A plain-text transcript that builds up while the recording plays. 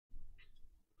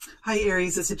Hi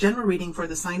Aries, it's a general reading for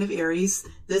the sign of Aries.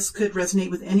 This could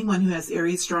resonate with anyone who has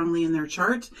Aries strongly in their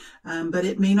chart, but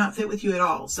it may not fit with you at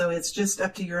all. So it's just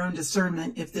up to your own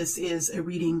discernment if this is a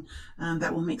reading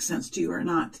that will make sense to you or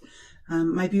not.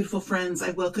 My beautiful friends, I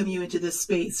welcome you into this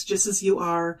space just as you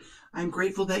are. I'm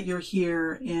grateful that you're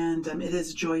here, and it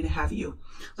is a joy to have you.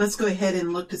 Let's go ahead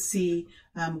and look to see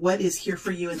what is here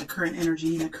for you in the current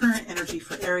energy. The current energy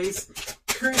for Aries.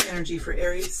 Current energy for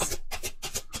Aries.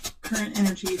 Current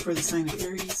energy for the sign of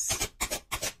Aries.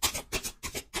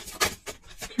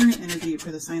 Current energy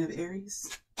for the sign of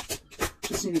Aries.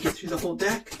 Just need to get through the whole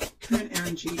deck. Current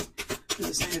energy for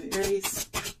the sign of Aries.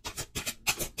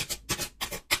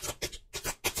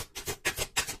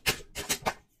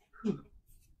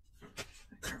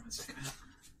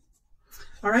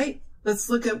 All right, let's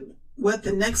look at what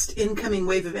the next incoming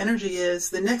wave of energy is.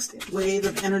 The next wave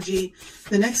of energy,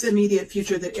 the next immediate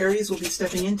future that Aries will be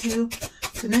stepping into.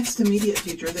 The next immediate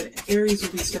future that Aries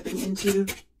will be stepping into.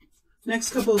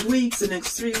 Next couple of weeks, the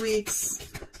next 3 weeks,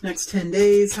 next 10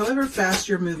 days, however fast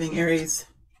you're moving, Aries.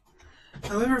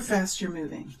 However fast you're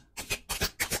moving.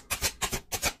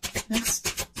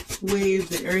 Next wave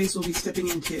that Aries will be stepping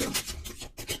into.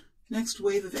 Next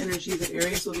wave of energy that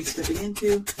Aries will be stepping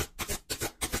into.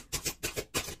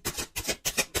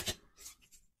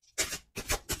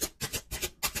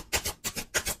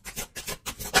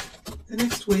 The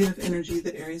next wave of energy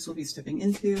that Aries will be stepping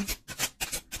into.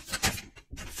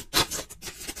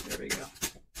 There we go.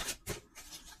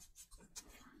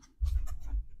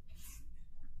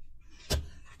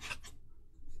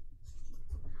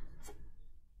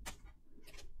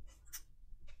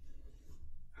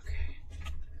 Okay.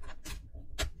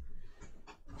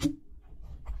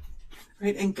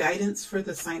 Right, and guidance for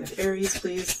the sign of Aries,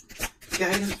 please.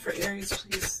 Guidance for Aries,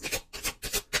 please.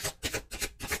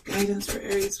 Guidance for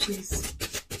Aries, please.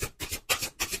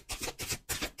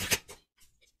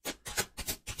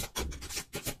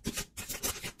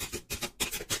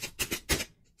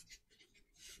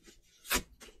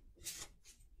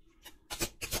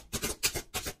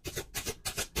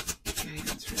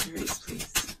 Guidance for Aries,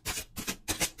 please.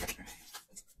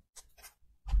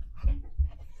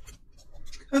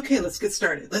 Okay, let's get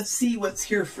started. Let's see what's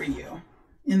here for you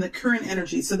in the current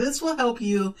energy. So this will help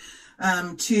you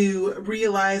to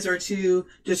realize or to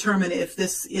determine if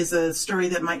this is a story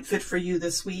that might fit for you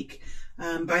this week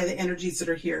by the energies that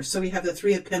are here. So we have the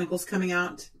Three of Pentacles coming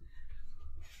out.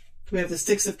 We have the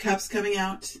Six of Cups coming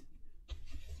out.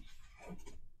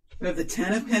 We have the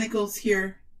Ten of Pentacles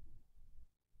here.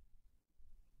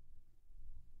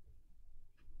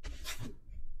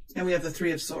 And we have the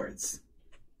Three of Swords.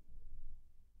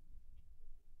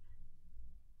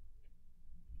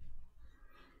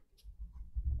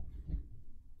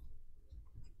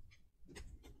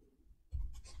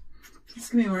 Please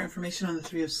give me more information on the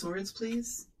Three of Swords,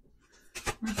 please.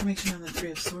 More information on the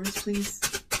Three of Swords, please.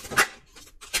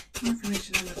 More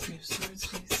information on the Three of Swords,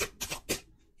 please.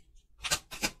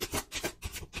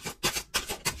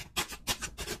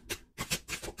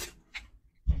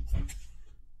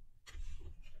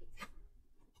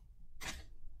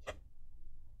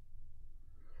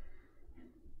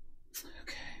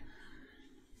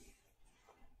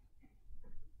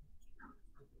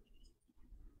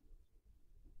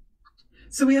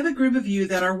 So we have a group of you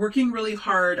that are working really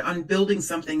hard on building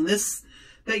something. This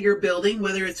that you're building,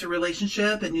 whether it's a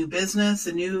relationship, a new business,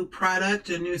 a new product,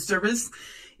 a new service,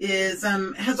 is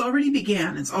has already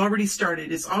began. It's already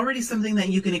started. It's already something that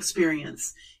you can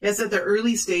experience. It's at the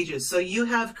early stages. So you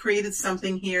have created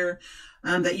something here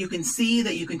that you can see,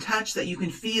 that you can touch, that you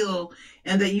can feel,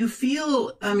 and that you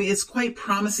feel is quite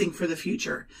promising for the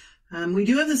future. We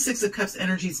do have the Six of Cups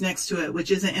energies next to it,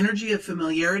 which is an energy of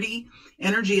familiarity,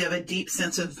 energy of a deep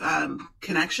sense of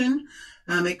connection.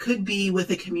 It could be with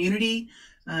a community.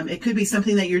 It could be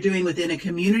something that you're doing within a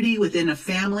community, within a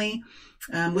family,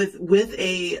 with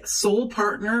a soul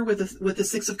partner with the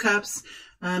Six of Cups.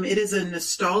 It is a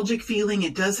nostalgic feeling.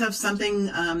 It does have something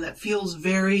that feels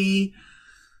very,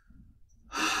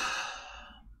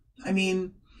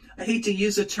 I hate to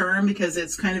use a term because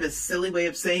it's kind of a silly way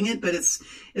of saying it, but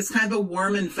it's kind of a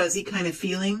warm and fuzzy kind of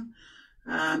feeling.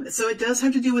 So it does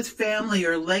have to do with family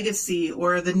or legacy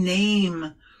or the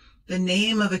name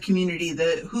of a community,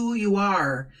 who you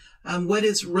are, what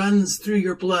runs through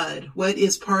your blood, what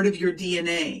is part of your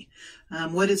DNA,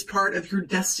 what is part of your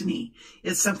destiny.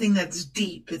 It's something that's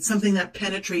deep. It's something that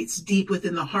penetrates deep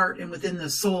within the heart and within the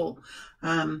soul.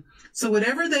 So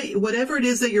whatever it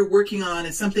is that you're working on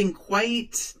is something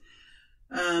quite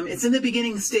It's in the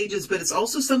beginning stages, but it's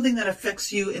also something that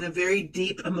affects you in a very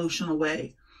deep emotional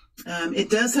way. It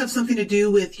does have something to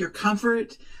do with your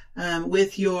comfort,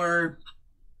 with your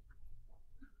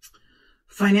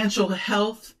financial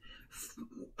health,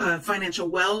 financial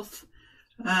wealth.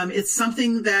 It's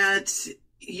something that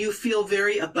you feel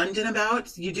very abundant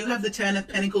about. You do have the 10 of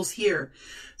Pentacles here.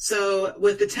 So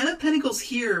with the 10 of Pentacles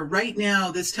here right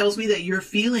now, this tells me that you're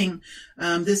feeling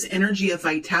this energy of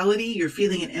vitality. You're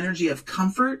feeling an energy of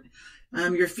comfort.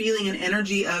 You're feeling an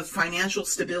energy of financial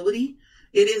stability.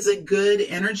 It is a good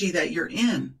energy that you're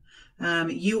in.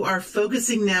 You are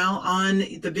focusing now on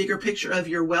the bigger picture of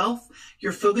your wealth.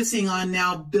 You're focusing on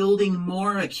now building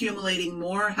more, accumulating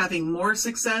more, having more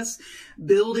success,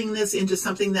 building this into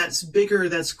something that's bigger,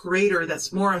 that's greater,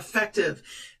 that's more effective,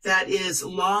 that is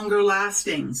longer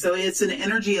lasting. So it's an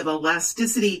energy of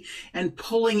elasticity and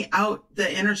pulling out the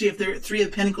energy of the 3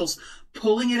 of Pentacles,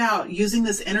 pulling it out, using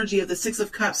this energy of the 6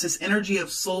 of Cups, this energy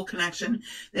of soul connection,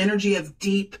 the energy of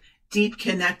deep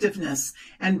connectiveness,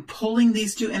 and pulling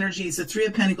these two energies, the 3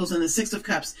 of Pentacles and the 6 of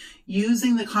Cups,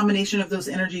 using the combination of those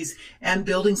energies and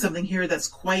building something here that's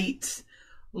quite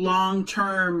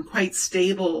long-term, quite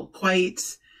stable,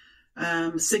 quite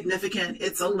significant.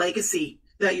 It's a legacy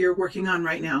that you're working on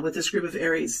right now with this group of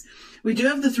Aries. We do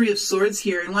have the 3 of Swords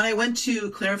here. And when I went to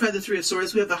clarify the 3 of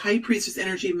Swords, we have the High Priestess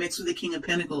energy mixed with the King of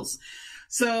Pentacles.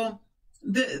 So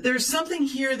there's something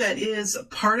here that is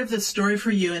part of the story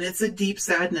for you, and it's a deep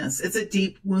sadness. It's a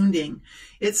deep wounding.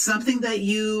 It's something that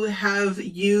you have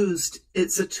used.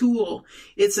 It's a tool.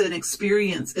 It's an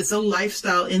experience. It's a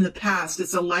lifestyle in the past.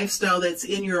 It's a lifestyle that's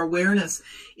in your awareness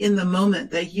in the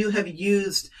moment that you have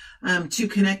used to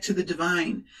connect to the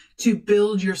divine, to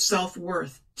build your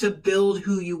self-worth, to build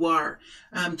who you are,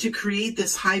 to create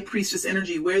this High Priestess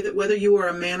energy, whether you are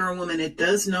a man or a woman, it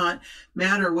does not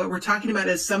matter. What we're talking about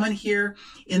is someone here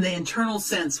in the internal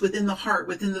sense, within the heart,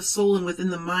 within the soul, and within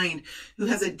the mind, who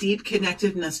has a deep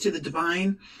connectiveness to the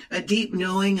divine, a deep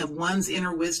knowing of one's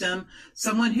inner wisdom,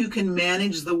 someone who can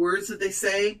manage the words that they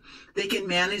say, they can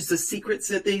manage the secrets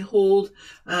that they hold.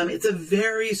 It's a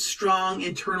very strong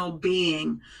internal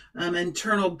being,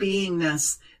 internal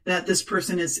beingness that this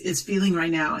person is feeling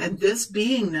right now. And this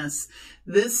beingness,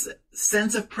 this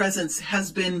sense of presence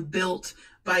has been built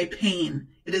by pain.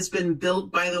 It has been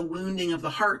built by the wounding of the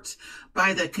heart,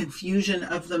 by the confusion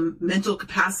of the mental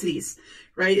capacities,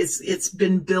 right? It's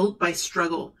been built by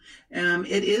struggle.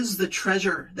 It is the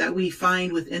treasure that we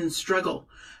find within struggle.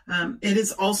 It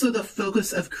is also the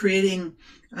focus of creating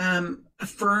a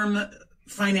firm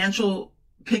financial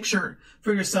picture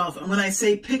for yourself. And when I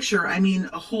say picture, I mean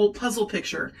a whole puzzle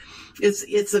picture. It's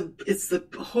the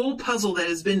whole puzzle that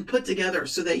has been put together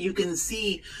so that you can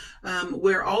see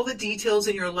where all the details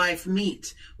in your life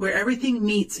meet, where everything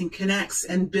meets and connects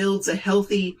and builds a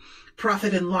healthy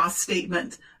profit and loss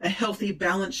statement, a healthy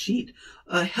balance sheet,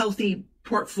 a healthy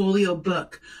portfolio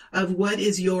book of what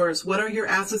is yours, what are your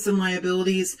assets and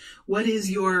liabilities, what is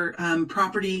your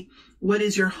property, what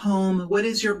is your home, what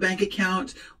is your bank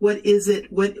account, what is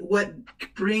it, what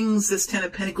brings this 10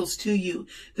 of Pentacles to you,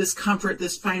 this comfort,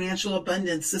 this financial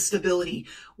abundance, this stability,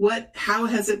 how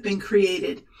has it been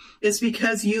created? It's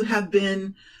because you have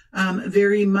been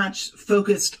very much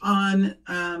focused on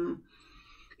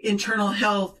internal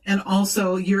health and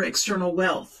also your external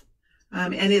wealth.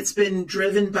 And it's been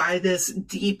driven by this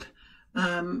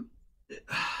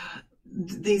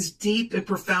these deep and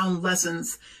profound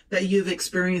lessons that you've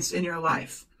experienced in your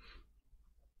life.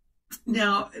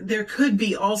 Now, there could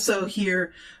be also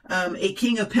here a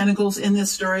King of Pentacles in this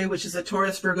story, which is a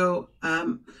Taurus, Virgo,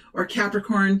 or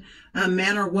Capricorn,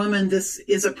 man or woman. This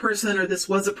is a person, or this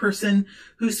was a person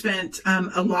who spent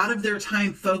a lot of their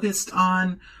time focused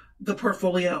on the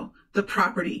portfolio, the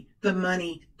property, the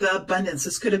money, the abundance.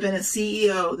 This could have been a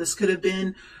CEO. This could have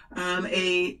been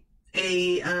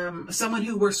someone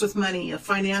who works with money, a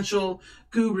financial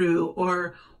guru,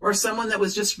 or someone that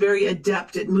was just very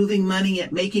adept at moving money,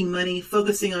 at making money,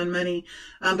 focusing on money.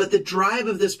 But the drive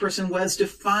of this person was to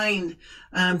find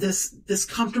this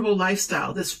comfortable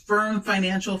lifestyle, this firm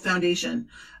financial foundation,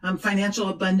 financial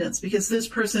abundance, because this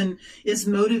person is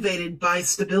motivated by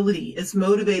stability, is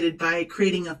motivated by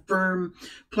creating a firm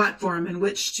platform in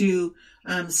which to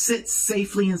sit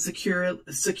safely and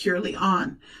securely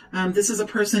on. This is a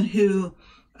person who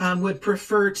would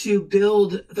prefer to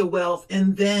build the wealth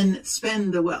and then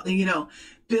spend the wealth,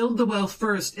 build the wealth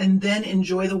first and then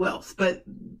enjoy the wealth. But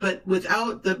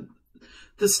without the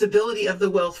stability of the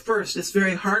wealth first, it's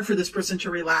very hard for this person to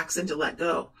relax and to let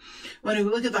go. When we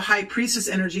look at the High Priestess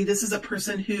energy, this is a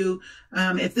person who,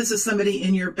 if this is somebody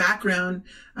in your background,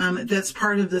 that's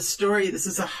part of the story, this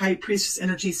is a High Priestess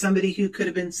energy, somebody who could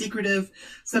have been secretive,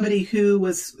 somebody who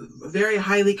was very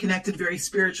highly connected, very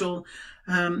spiritual,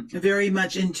 very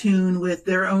much in tune with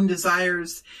their own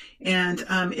desires. And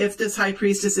if this high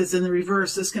priestess is in the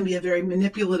reverse, this can be a very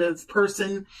manipulative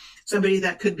person, somebody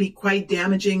that could be quite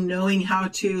damaging, knowing how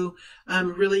to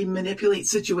really manipulate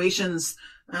situations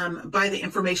by the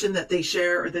information that they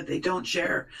share or that they don't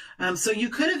share. So you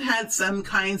could have had some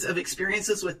kinds of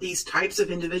experiences with these types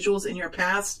of individuals in your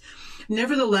past.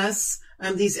 Nevertheless,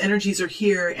 these energies are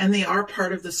here and they are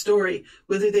part of the story.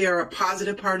 Whether they are a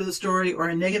positive part of the story or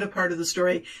a negative part of the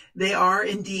story, they are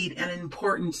indeed an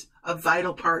important, a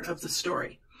vital part of the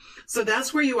story. So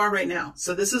that's where you are right now.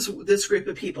 So this is this group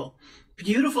of people.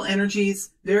 Beautiful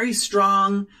energies, very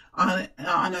strong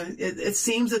it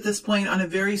seems at this point on a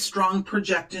very strong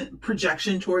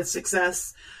projection towards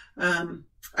success.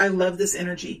 I love this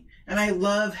energy. And I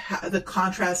love the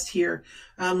contrast here.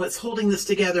 What's holding this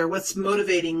together, what's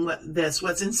motivating this,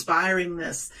 what's inspiring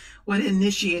this, what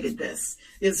initiated this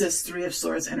is this Three of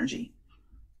Swords energy.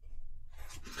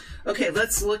 Okay,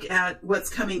 let's look at what's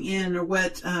coming in, or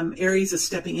what Aries is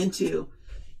stepping into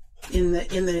in the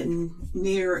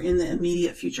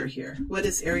immediate future here. What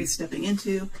is Aries stepping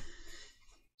into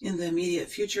in the immediate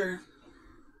future?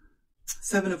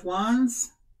 Seven of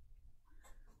Wands.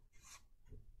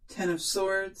 10 of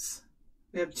Swords.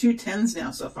 We have 2 10s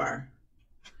now so far.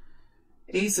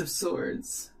 Ace of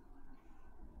Swords.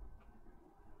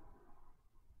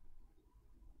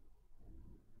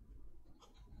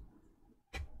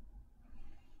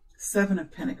 Seven of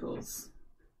Pentacles.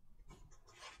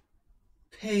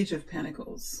 Page of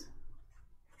Pentacles.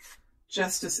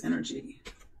 Justice energy.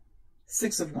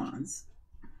 6 of Wands.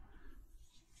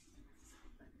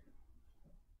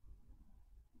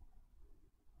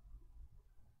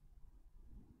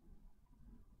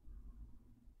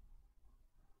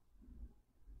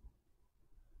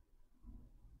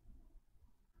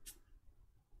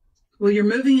 Well, you're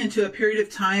moving into a period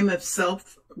of time of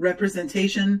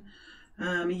self-representation.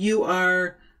 You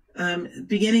are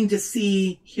beginning to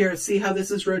see here, see how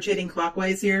this is rotating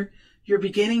clockwise here? You're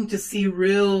beginning to see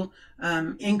real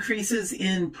increases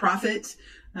in profit.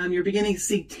 You're beginning to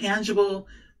see tangible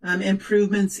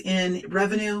improvements in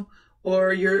revenue,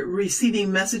 or you're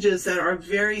receiving messages that are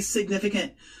very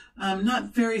significant.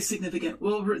 Not very significant.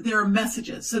 Well, there are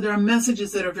messages. So there are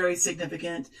messages that are very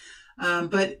significant.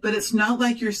 But it's not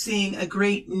like you're seeing a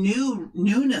great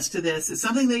newness to this. It's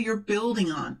something that you're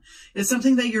building on. It's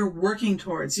something that you're working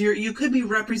towards. You could be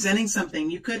representing something.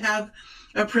 You could have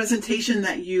a presentation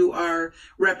that you are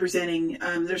representing.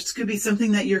 There could be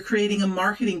something that you're creating a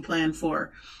marketing plan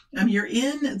for. You're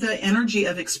in the energy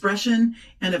of expression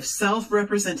and of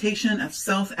self-representation, of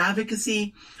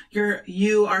self-advocacy.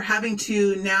 You are having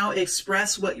to now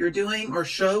express what you're doing or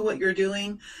show what you're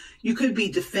doing. You could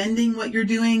be defending what you're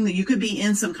doing. You could be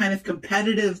in some kind of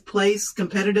competitive place,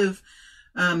 competitive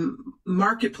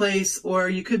marketplace, or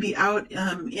you could be out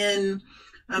in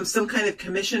some kind of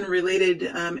commission-related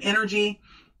energy.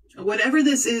 Whatever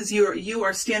this is, you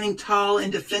are standing tall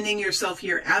and defending yourself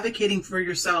here, advocating for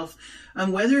yourself.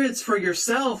 Whether it's for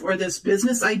yourself or this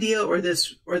business idea or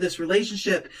this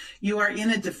relationship, you are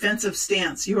in a defensive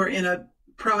stance. You are in a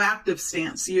proactive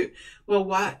stance.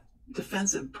 What?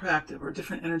 Defensive, proactive, or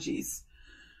different energies.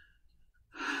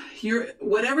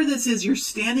 Whatever this is, you're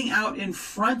standing out in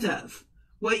front of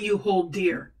what you hold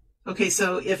dear. Okay,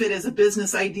 so if it is a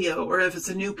business idea, or if it's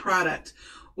a new product,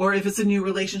 or if it's a new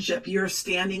relationship, you're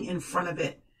standing in front of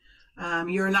it.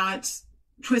 You're not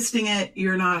twisting it.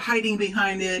 You're not hiding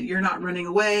behind it. You're not running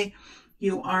away.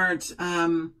 You aren't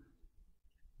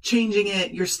changing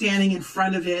it. You're standing in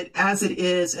front of it as it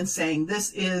is and saying,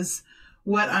 this is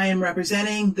what I am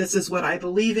representing, this is what I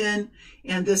believe in,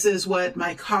 and this is what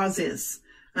my cause is.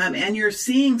 And you're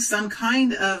seeing some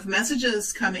kind of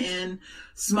messages come in,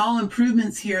 small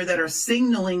improvements here that are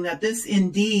signaling that this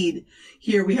indeed,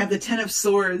 here we have the 10 of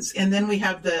Swords, and then we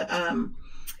have the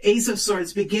Ace of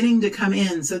Swords beginning to come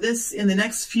in. So this, in the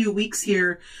next few weeks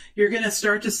here, you're going to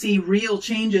start to see real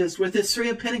changes with this 3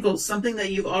 of Pentacles, something that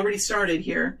you've already started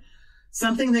here.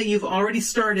 Something that you've already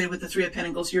started with the 3 of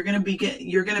Pentacles. You're going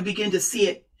to begin to see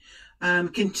it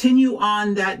continue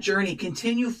on that journey,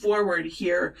 continue forward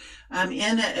here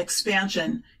in an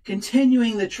expansion,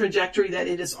 continuing the trajectory that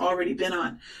it has already been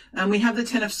on. We have the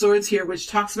 10 of Swords here, which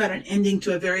talks about an ending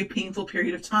to a very painful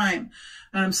period of time.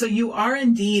 So you are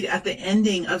indeed at the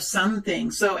ending of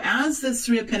something. So as this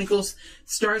 3 of Pentacles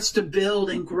starts to build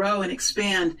and grow and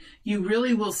expand, you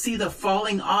really will see the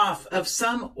falling off of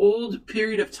some old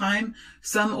period of time,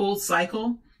 some old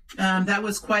cycle that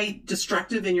was quite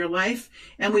destructive in your life.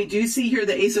 And we do see here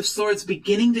the Ace of Swords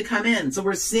beginning to come in. So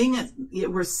we're seeing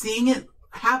it. We're seeing it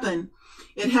happen.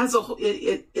 It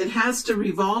has to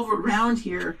revolve around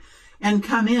here and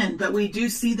come in. But we do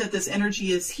see that this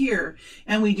energy is here,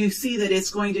 and we do see that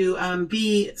it's going to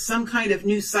be some kind of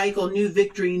new cycle, new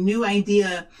victory, new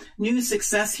idea, new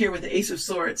success here with the Ace of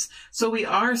Swords. So we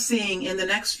are seeing in the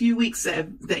next few weeks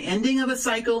the ending of a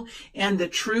cycle and the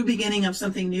true beginning of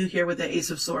something new here with the Ace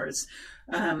of Swords.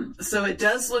 So it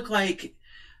does look like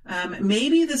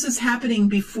maybe this is happening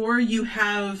before you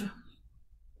have.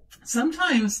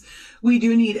 Sometimes we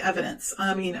do need evidence.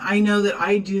 I mean, I know that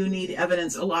I do need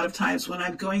evidence a lot of times when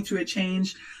I'm going through a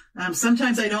change.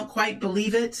 Sometimes I don't quite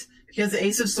believe it, because the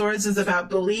Ace of Swords is about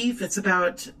belief. It's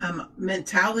about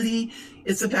mentality.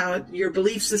 It's about your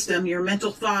belief system, your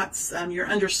mental thoughts, your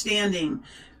understanding,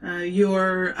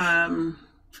 your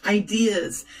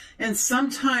ideas. And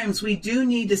sometimes we do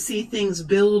need to see things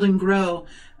build and grow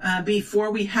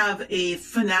before we have a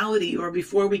finality, or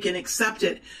before we can accept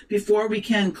it, before we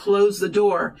can close the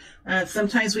door.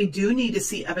 Sometimes we do need to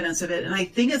see evidence of it. And I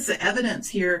think it's the evidence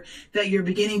here that you're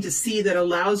beginning to see that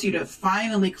allows you to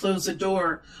finally close the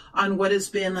door on what has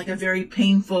been like a very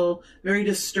painful, very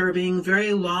disturbing,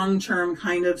 very long-term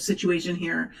kind of situation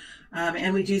here.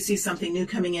 And we do see something new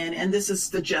coming in. And this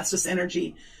is the Justice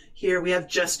energy. Here we have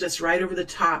Justice right over the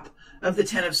top of the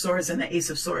Ten of Swords and the Ace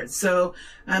of Swords. So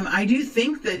I do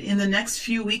think that in the next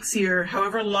few weeks here,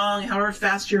 however long, however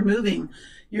fast you're moving,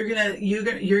 you're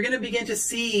gonna begin to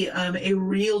see a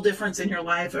real difference in your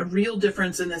life, a real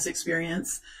difference in this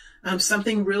experience,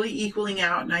 something really equaling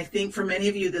out. And I think for many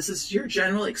of you, this is your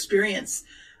general experience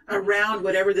around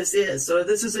whatever this is. So if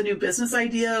this is a new business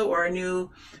idea or a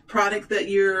new product that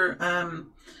you're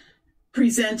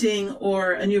presenting,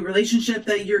 or a new relationship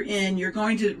that you're in, you're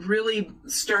going to really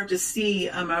start to see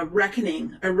a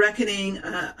reckoning,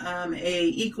 a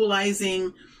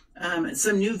equalizing,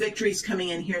 some new victories coming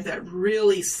in here that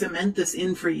really cement this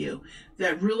in for you,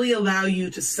 that really allow you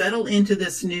to settle into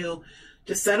this new,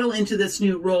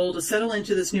 role, to settle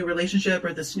into this new relationship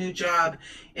or this new job,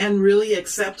 and really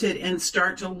accept it and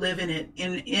start to live in it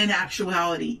in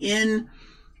actuality,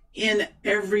 in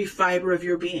every fiber of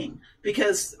your being.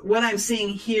 Because what I'm seeing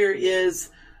here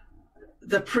is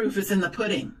the proof is in the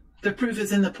pudding. The proof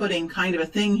is in the pudding kind of a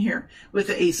thing here with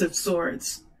the Ace of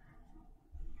Swords.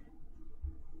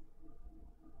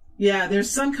 Yeah,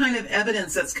 there's some kind of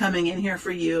evidence that's coming in here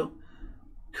for you.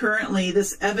 Currently,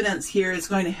 this evidence here is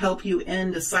going to help you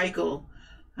end a cycle.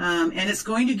 And it's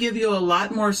going to give you a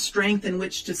lot more strength in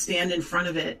which to stand in front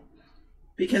of it,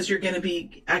 because you're going to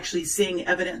be actually seeing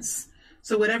evidence.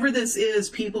 So whatever this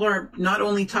is, people are not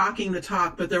only talking the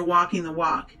talk, but they're walking the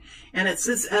walk. And it's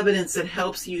this evidence that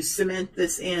helps you cement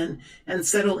this in and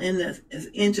settle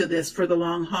into this for the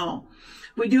long haul.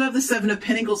 We do have the Seven of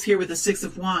Pentacles here with the Six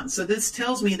of Wands. So this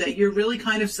tells me that you're really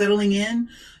kind of settling in.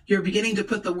 You're beginning to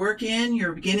put the work in.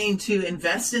 You're beginning to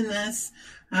invest in this.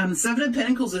 Seven of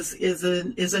Pentacles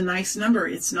is a nice number.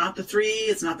 It's not the 3,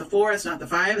 it's not the 4, it's not the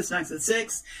 5, it's not the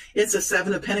 6. It's a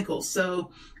Seven of Pentacles. So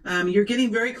you're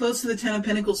getting very close to the Ten of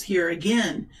Pentacles here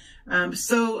again.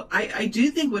 So I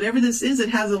do think whatever this is, it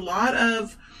has a lot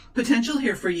of potential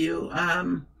here for you.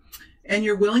 And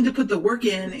you're willing to put the work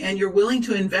in, and you're willing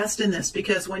to invest in this,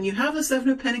 because when you have the Seven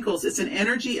of Pentacles, it's an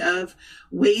energy of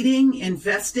waiting,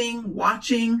 investing,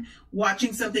 watching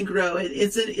something grow.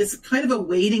 It's kind of a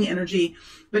waiting energy.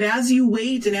 But as you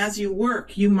wait and as you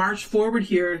work, you march forward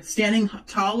here, standing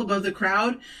tall above the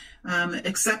crowd,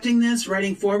 accepting this,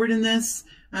 riding forward in this.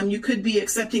 You could be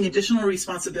accepting additional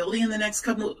responsibility in the next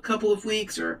couple of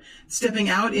weeks, or stepping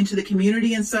out into the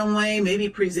community in some way, maybe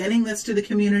presenting this to the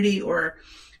community, or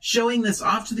showing this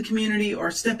off to the community, or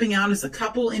stepping out as a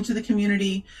couple into the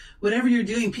community. Whatever you're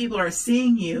doing, people are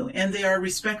seeing you and they are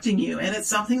respecting you. And it's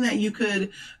something that you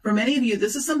could, for many of you,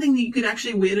 this is something that you could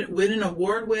actually win an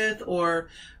award with, or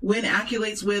win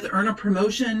accolades with, earn a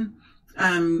promotion,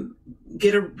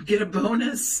 get a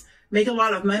bonus, make a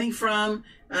lot of money from.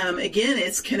 Again,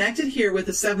 it's connected here with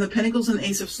the Seven of Pentacles and the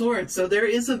Ace of Swords. So there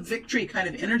is a victory kind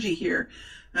of energy here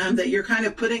that you're kind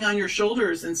of putting on your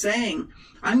shoulders and saying,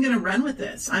 I'm going to run with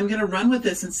this. I'm going to run with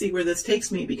this and see where this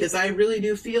takes me, because I really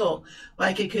do feel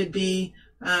like it could be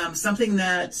something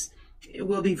that it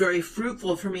will be very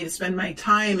fruitful for me to spend my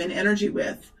time and energy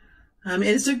with.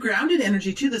 It's a grounded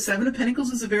energy too. The Seven of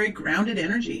Pentacles is a very grounded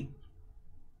energy.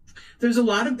 There's a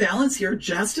lot of balance here.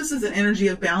 Justice is an energy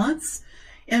of balance.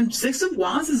 And Six of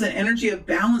Wands is an energy of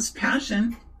balanced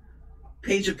passion.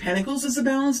 Page of Pentacles is a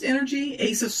balanced energy.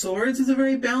 Ace of Swords is a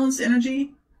very balanced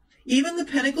energy. Even the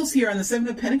Pentacles here on the Seven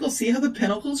of Pentacles, see how the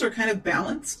Pentacles are kind of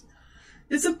balanced?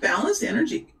 It's a balanced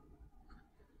energy.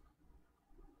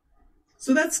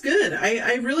 So that's good.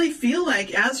 I really feel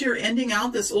like as you're ending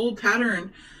out this old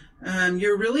pattern,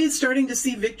 You're really starting to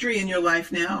see victory in your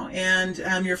life now, and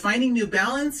you're finding new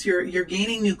balance, you're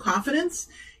gaining new confidence,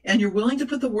 and you're willing to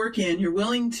put the work in. You're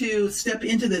willing to step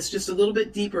into this just a little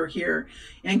bit deeper here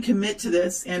and commit to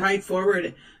this and ride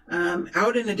forward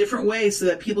out in a different way so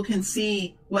that people can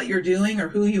see what you're doing or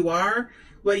who you are,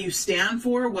 what you stand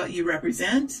for, what you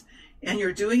represent, and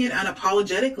you're doing it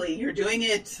unapologetically. You're doing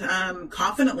it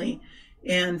confidently,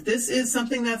 and this is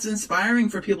something that's inspiring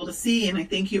for people to see, and I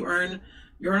think you earn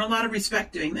a lot of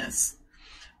respect doing this.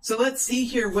 So let's see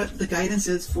here what the guidance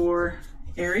is for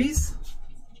Aries.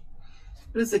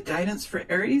 What is the guidance for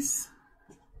Aries?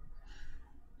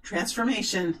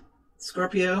 Transformation,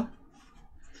 Scorpio.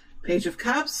 Page of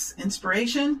Cups,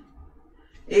 inspiration.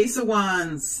 Ace of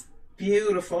Wands,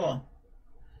 beautiful.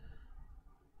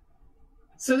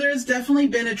 So there has definitely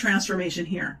been a transformation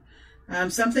here.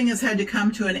 Something has had to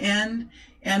come to an end,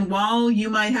 and while you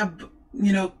might have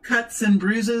cuts and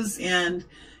bruises, and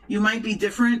you might be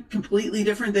different, completely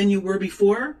different than you were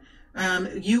before.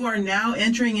 You are now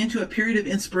entering into a period of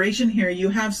inspiration here. You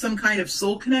have some kind of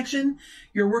soul connection.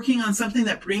 You're working on something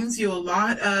that brings you a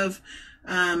lot of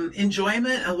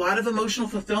enjoyment, a lot of emotional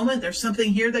fulfillment. There's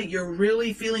something here that you're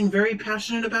really feeling very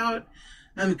passionate about.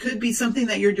 It could be something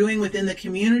that you're doing within the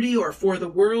community or for the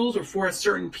world or for a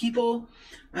certain people.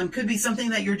 Could be something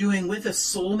that you're doing with a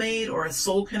soulmate or a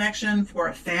soul connection for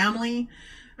a family.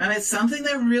 It's something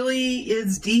that really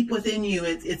is deep within you.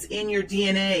 It's in your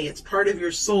DNA. It's part of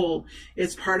your soul.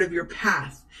 It's part of your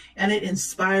path. And it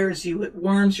inspires you. It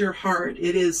warms your heart.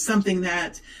 It is something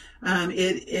that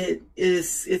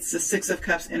it's the Six of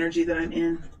Cups energy that I'm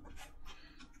in.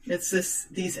 It's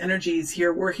these energies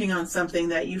here working on something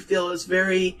that you feel has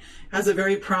a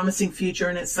very promising future,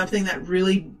 and it's something that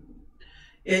really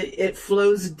it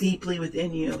flows deeply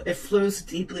within you. It flows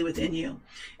deeply within you.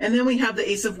 And then we have the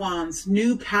Ace of Wands,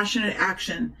 new passionate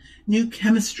action, new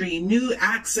chemistry, new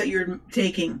acts that you're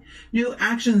taking, new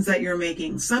actions that you're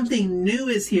making. Something new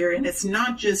is here, and it's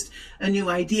not just a new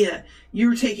idea.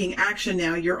 You're taking action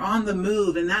now. You're on the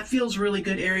move, and that feels really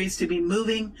good, Aries, to be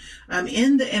moving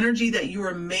in the energy that you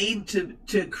are made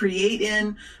to create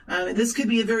in. This could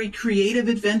be a very creative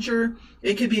adventure.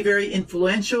 It could be very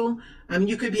influential.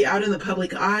 You could be out in the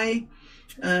public eye.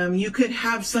 You could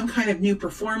have some kind of new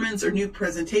performance or new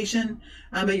presentation,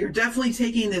 but you're definitely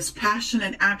taking this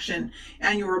passionate action,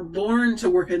 and you were born to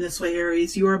work in this way,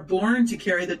 Aries. You are born to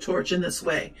carry the torch in this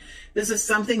way. This is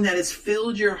something that has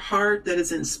filled your heart, that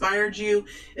has inspired you.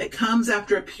 It comes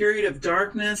after a period of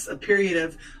darkness, a period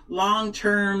of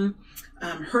long-term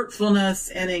hurtfulness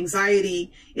and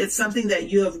anxiety. It's something that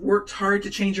you have worked hard to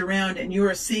change around, and you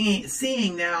are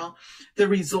seeing now the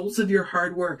results of your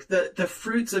hard work, the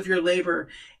fruits of your labor,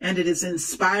 and it is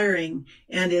inspiring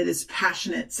and it is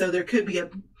passionate. So there could be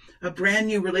a brand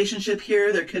new relationship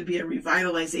here. There could be a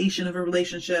revitalization of a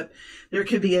relationship. There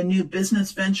could be a new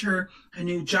business venture, a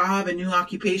new job, a new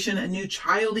occupation, a new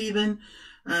child even.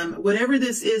 Whatever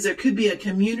this is, there could be a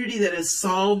community that has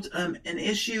solved an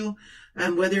issue,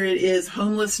 whether it is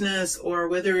homelessness or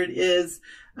whether it is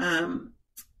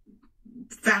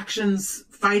factions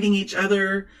fighting each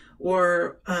other,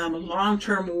 or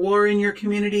long-term war in your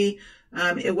community.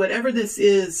 Whatever this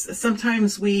is,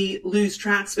 sometimes we lose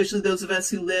track, especially those of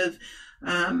us who live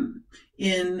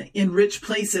in rich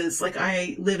places. Like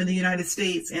I live in the United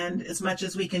States, and as much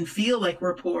as we can feel like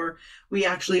we're poor, we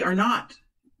actually are not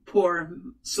poor,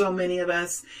 so many of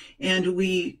us, and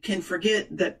we can forget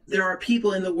that there are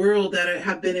people in the world that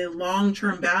have been in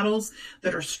long-term battles,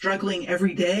 that are struggling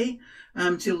every day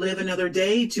to live another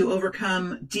day, to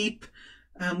overcome deep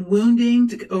wounding,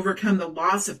 to overcome the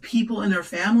loss of people in their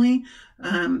family,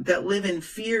 that live in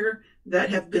fear,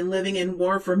 that have been living in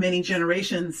war for many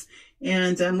generations.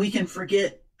 And we can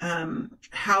forget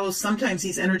how sometimes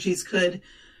these energies could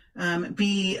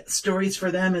be stories for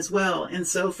them as well. And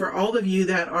so for all of you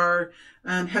that are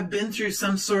have been through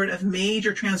some sort of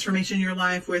major transformation in your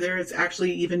life, whether it's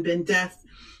actually even been death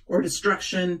or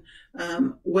destruction,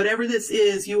 whatever this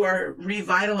is, you are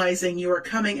revitalizing, you are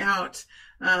coming out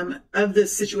of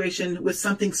this situation with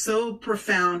something so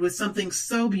profound, with something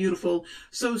so beautiful,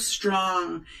 so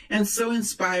strong, and so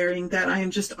inspiring, that I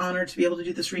am just honored to be able to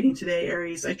do this reading today,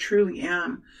 Aries. I truly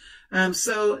am.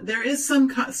 So there is some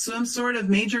sort of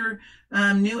major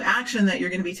new action that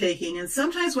you're going to be taking. And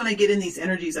sometimes when I get in these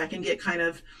energies, I can get kind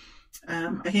of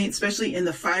I think especially in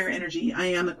the fire energy, I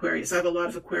am Aquarius. I have a lot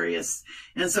of Aquarius.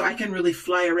 And so I can really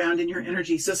fly around in your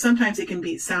energy. So sometimes it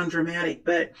can sound dramatic,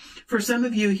 but for some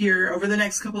of you here over the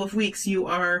next couple of weeks, you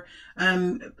are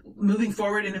moving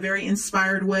forward in a very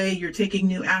inspired way. You're taking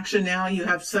new action now. You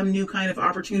have some new kind of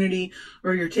opportunity,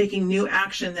 or you're taking new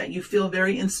action that you feel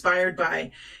very inspired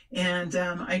by. And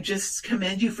I just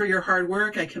commend you for your hard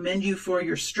work. I commend you for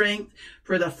your strength,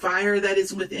 for the fire that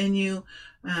is within you.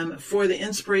 For the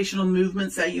inspirational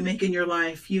movements that you make in your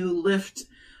life. You lift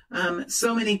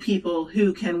so many people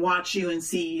who can watch you and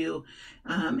see you,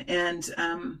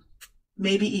 and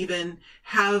maybe even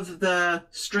have the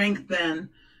strength then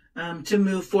to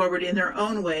move forward in their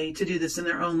own way, to do this in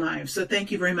their own lives. So thank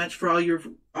you very much for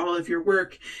all of your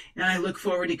work, and I look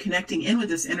forward to connecting in with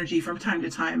this energy from time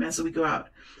to time as we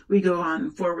go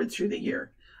on forward through the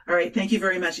year. All right. Thank you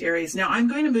very much, Aries. Now I'm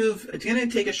going to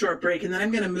take a short break, and then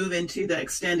I'm going to move into the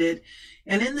extended.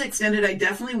 And in the extended, I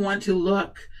definitely want to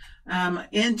look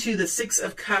into the Six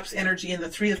of Cups energy and the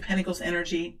Three of Pentacles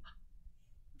energy.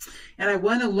 And I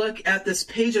want to look at this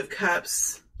Page of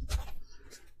Cups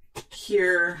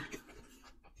here.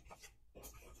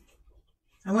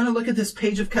 I want to look at this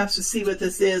Page of Cups to see what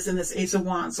this is, and this Ace of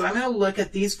Wands. So I'm going to look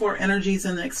at these four energies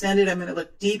in the extended. I'm going to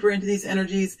look deeper into these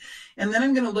energies. And then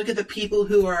I'm going to look at the people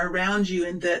who are around you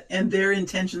and their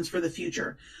intentions for the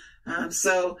future.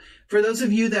 So for those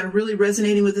of you that are really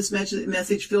resonating with this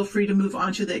message, feel free to move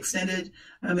on to the extended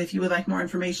if you would like more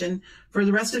information. For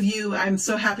the rest of you, I'm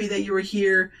so happy that you were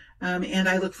here, and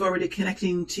I look forward to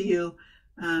connecting to you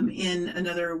in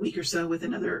another week or so with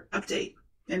another update.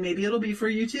 And maybe it'll be for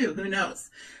you too. Who knows?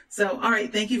 So, all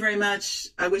right. Thank you very much.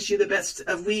 I wish you the best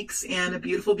of weeks and a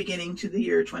beautiful beginning to the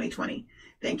year 2020.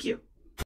 Thank you.